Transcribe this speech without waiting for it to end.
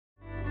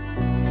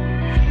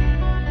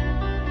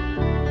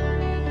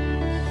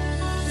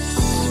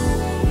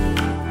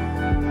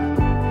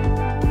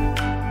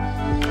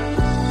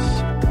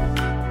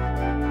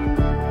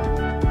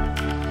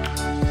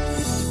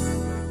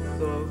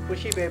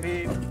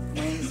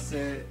means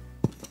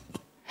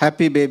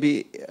happy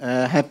baby,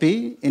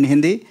 happy in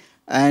Hindi.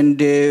 And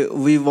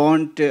we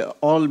want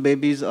all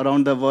babies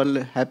around the world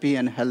happy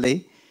and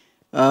healthy.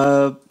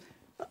 Uh,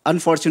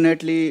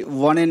 Unfortunately,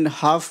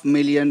 1.5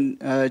 million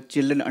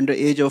children under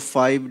age of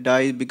 5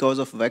 die because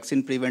of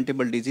vaccine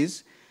preventable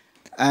disease.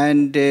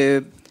 And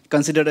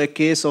consider a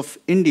case of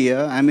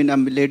India. I mean, a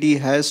lady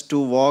has to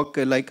walk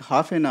like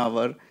half an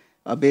hour,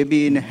 a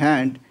baby in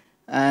hand,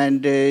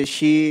 and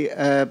she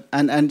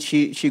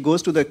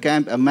goes to the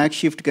camp, a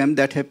makeshift camp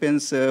that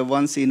happens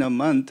once in a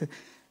month,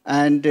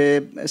 and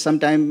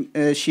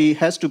sometimes she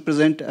has to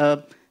present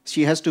a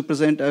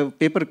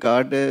paper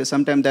card.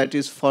 Sometimes that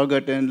is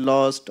forgotten,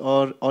 lost,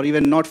 or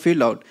even not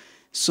filled out.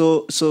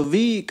 So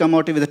we come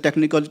out with a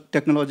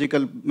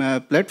technological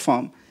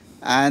platform,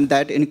 and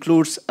that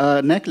includes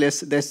a necklace.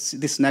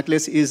 This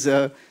necklace is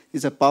a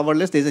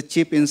powerless. There's a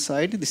chip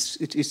inside.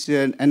 It's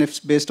an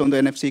NFC, based on the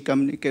NFC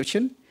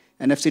communication,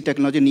 NFC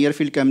technology, near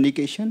field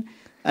communication,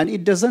 and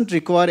it doesn't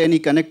require any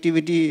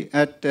connectivity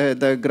at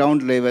the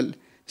ground level.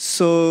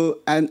 So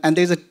and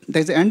there's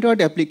an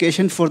Android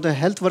application for the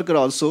health worker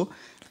also,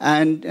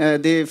 and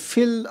they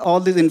fill all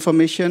this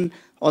information,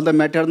 all the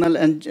maternal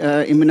and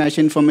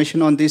immunization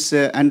information on this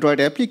Android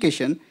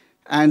application,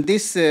 and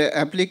this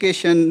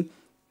application.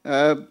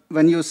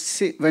 When you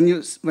sync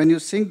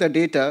the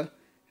data,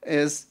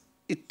 is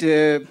it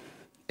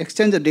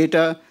exchange the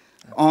data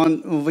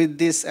on with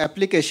this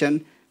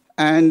application,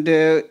 and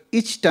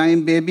each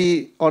time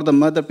baby or the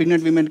mother,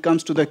 pregnant woman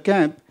comes to the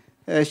camp,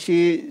 health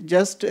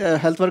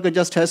worker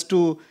just has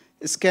to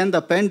scan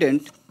the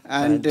pendant.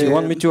 And do you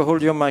want me to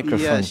hold your microphone?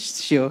 Yeah,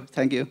 sure.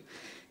 Thank you.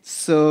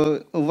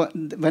 So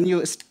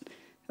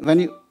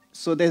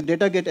so the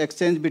data get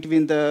exchanged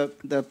between the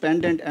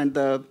pendant and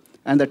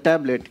the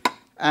tablet.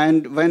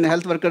 And when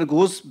health worker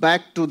goes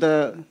back to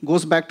the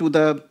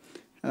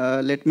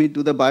let me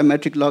do the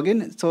biometric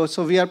login.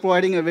 So we are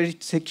providing a very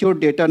secure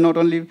data, not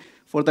only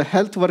for the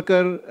health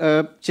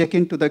worker check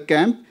into the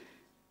camp,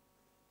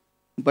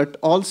 but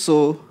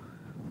also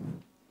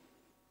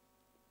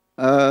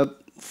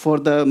for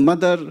the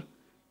mother.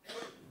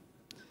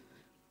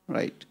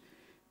 Right.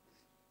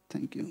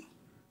 Thank you.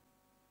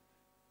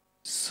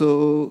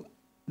 So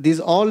these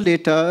all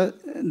data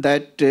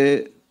that.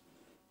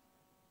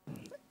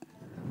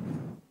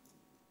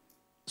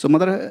 So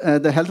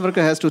the health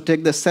worker has to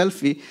take the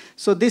selfie.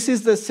 So this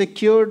is the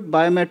secured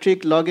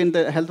biometric login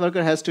the health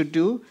worker has to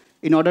do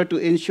in order to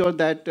ensure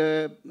that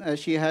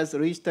she has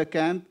reached the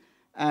camp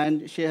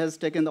and she has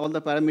taken all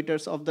the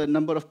parameters of the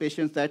number of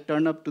patients that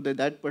turn up to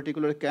that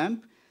particular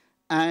camp.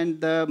 And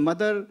the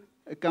mother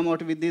come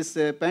out with this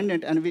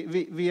pendant, and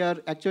we are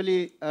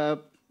actually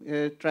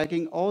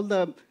tracking all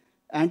the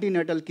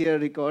antenatal care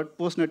record,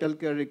 postnatal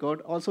care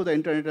record, also the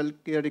internatal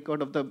care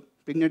record of the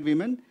pregnant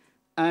women,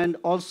 and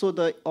also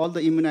all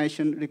the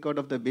immunization record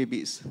of the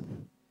babies.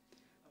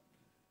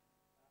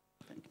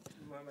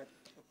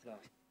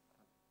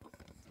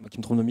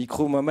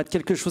 Mohamed,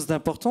 quelque chose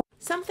d'important?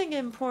 Something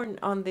important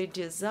on the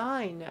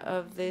design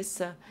of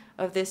this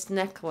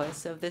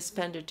necklace, of this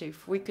pendant.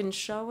 If we can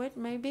show it,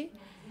 maybe.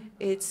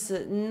 It's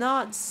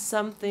not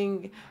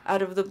something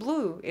out of the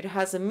blue. It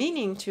has a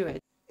meaning to it.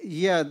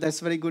 Yeah,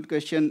 that's a very good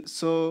question.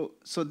 So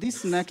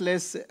this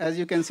necklace, as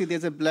you can see,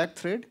 there's a black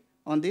thread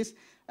on this.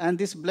 And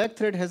this black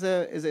thread is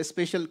a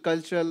special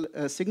cultural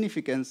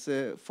significance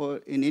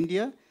in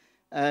India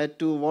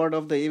to ward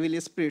off the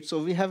evil spirit. So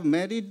we have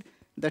married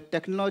the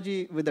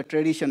technology with the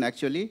tradition,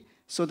 actually.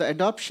 So the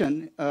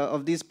adoption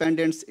of these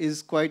pendants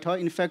is quite high.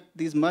 In fact,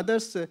 these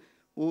mothers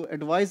who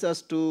advise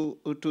us to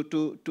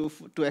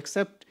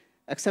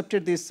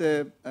accepted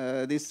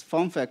this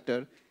form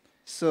factor.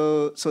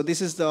 So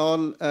this is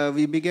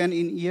we began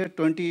in year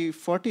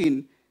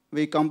 2014.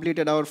 We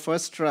completed our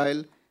first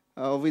trial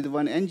with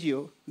one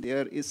NGO.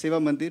 There is Seva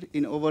Mandir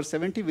in over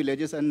 70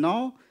 villages. And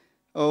now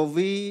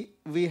we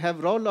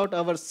have rolled out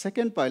our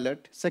second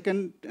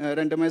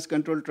randomized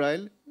control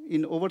trial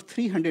in over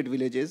 300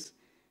 villages.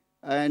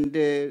 And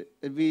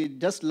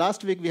just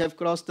last week, we have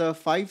crossed the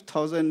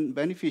 5,000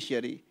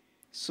 beneficiary.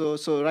 So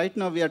right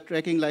now, we are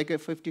tracking like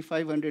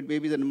 5,500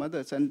 babies and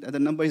mothers, and the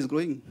number is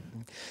growing.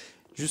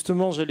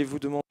 Justement, j'allais vous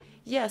demander.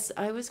 Yes,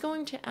 I was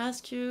going to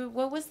ask you,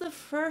 what was the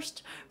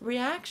first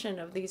reaction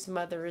of these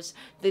mothers?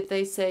 Did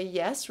they say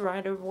yes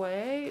right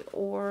away,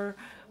 or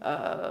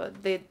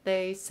did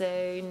they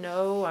say,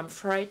 no, I'm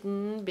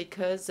frightened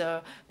because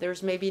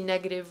there's maybe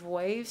negative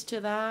waves to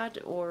that,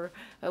 or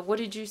what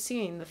did you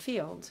see in the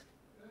field?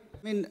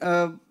 I mean,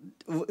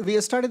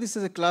 we started this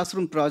as a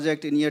classroom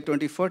project in year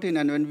 2014,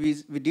 and when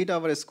we did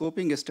our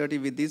scoping study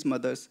with these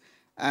mothers,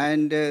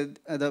 and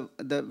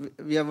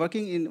we are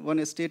working in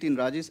one state in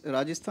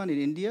Rajasthan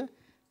in India,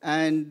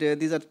 and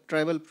these are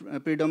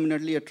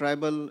predominantly a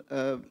tribal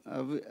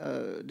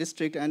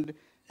district, and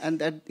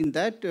that in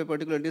that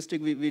particular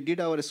district we did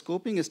our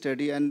scoping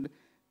study, and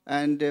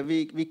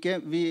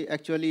we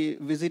actually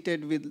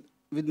visited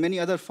with many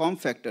other form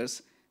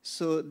factors,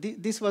 So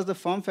this was the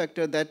form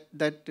factor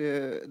that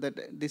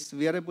this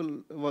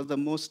wearable was the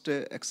most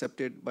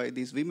accepted by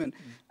these women,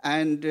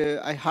 and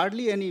I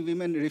hardly any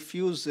women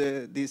refuse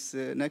this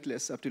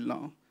necklace up till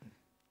now.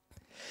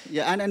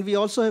 Yeah, and we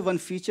also have one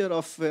feature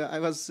of, I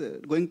was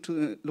going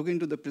to look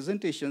into the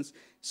presentations.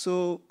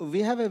 So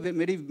we have a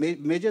very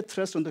major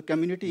thrust on the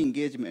community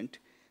engagement.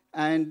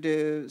 And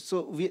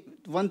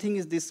one thing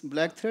is this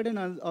black thread,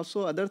 and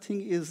also other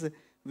thing is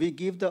we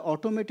give the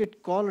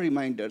automated call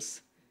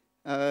reminders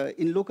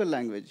in local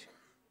language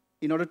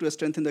in order to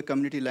strengthen the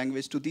community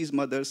language to these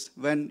mothers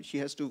when she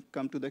has to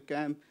come to the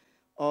camp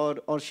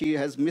or she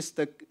has missed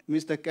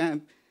the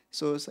camp.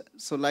 So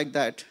like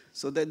that.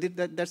 So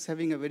that's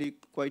having a very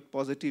quite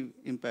positive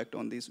impact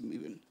on these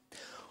women.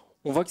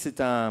 On voit que c'est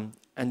un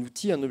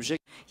outil, un objet.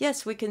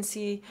 Yes, we can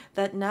see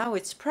that now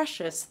it's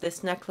precious,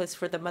 this necklace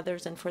for the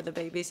mothers and for the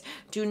babies.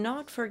 Do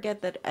not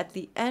forget that at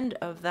the end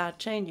of that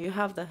chain, you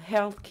have the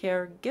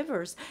healthcare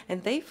givers,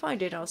 and they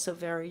find it also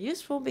very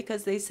useful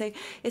because they say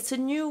it's a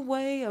new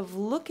way of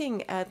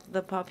looking at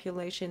the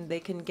population. They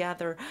can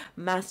gather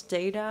mass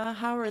data.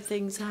 How are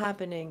things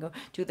happening?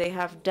 Do they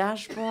have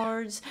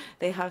dashboards?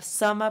 They have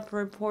sum up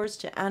reports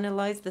to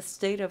analyze the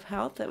state of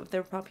health of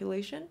their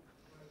population?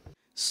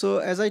 So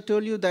as I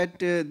told you that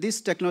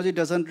this technology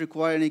doesn't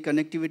require any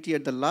connectivity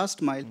at the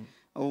last mile.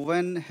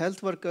 When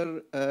health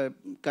worker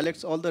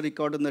collects all the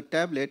record on the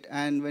tablet,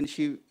 and when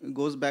she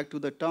goes back to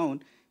the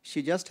town,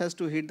 she just has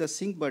to hit the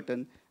sync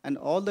button and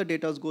all the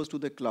data goes to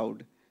the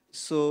cloud.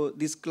 So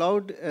this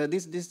cloud,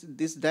 these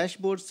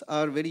dashboards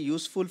are very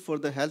useful for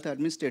the health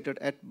administrator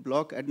at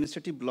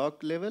administrative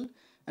block level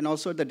and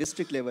also at the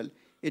district level.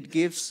 It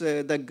gives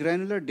the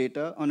granular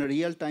data on a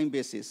real-time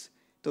basis.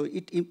 So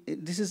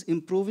this is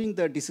improving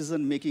the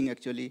decision making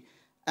actually.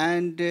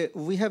 And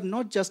we have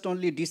not just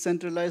only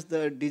decentralized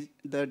the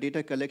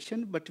data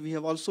collection, but we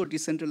have also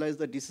decentralized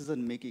the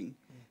decision making.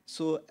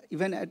 So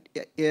even at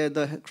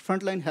the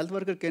frontline health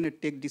worker can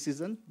take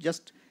decision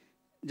just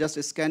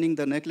scanning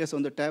the necklace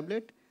on the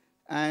tablet,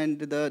 and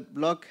the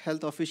block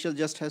health official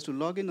just has to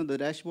log in on the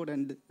dashboard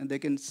and they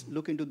can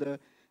look into the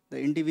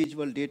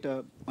individual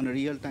data on a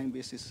real-time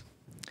basis.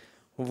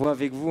 On voit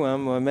avec vous, hein,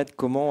 Mohamed,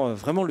 comment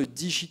vraiment le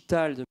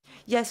digital.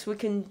 Yes, we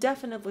can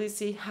definitely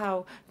see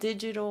how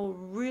digital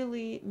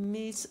really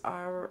meets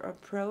our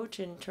approach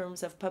in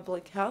terms of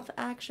public health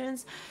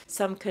actions.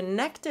 Some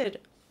connected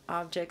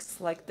objects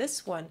like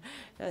this one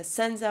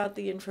sends out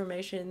the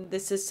information.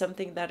 This is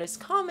something that is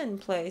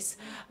commonplace,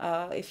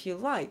 if you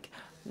like.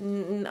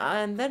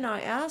 And then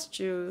I asked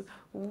you,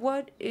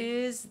 what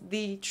is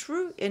the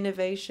true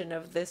innovation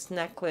of this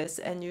necklace?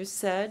 And you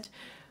said,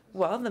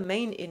 well, the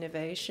main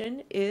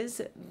innovation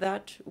is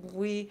that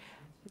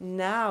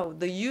now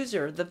the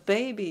user, the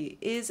baby,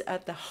 is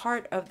at the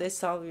heart of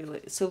this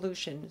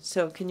solution.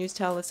 So can you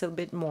tell us a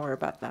bit more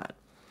about that?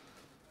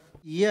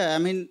 Yeah, I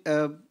mean,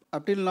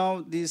 up till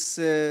now, this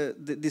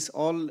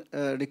all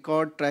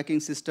record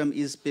tracking system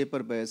is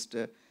paper-based.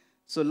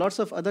 So lots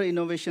of other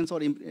innovations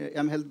or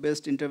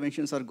health-based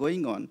interventions are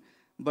going on,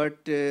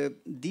 but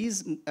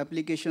these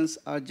applications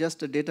are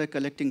just a data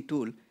collecting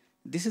tool.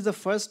 This is the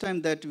first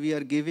time that we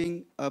are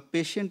giving a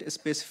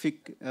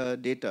patient-specific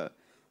data,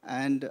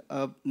 and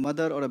a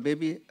mother or a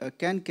baby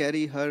can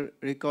carry her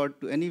record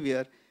to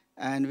anywhere,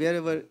 and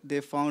wherever they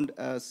found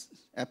an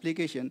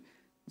application,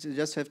 you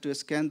just have to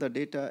scan the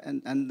data,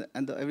 and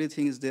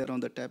everything is there on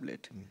the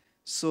tablet.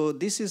 So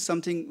this is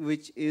something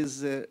which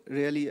is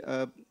really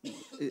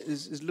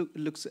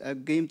looks a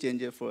game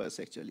changer for us,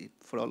 actually,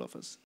 for all of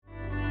us.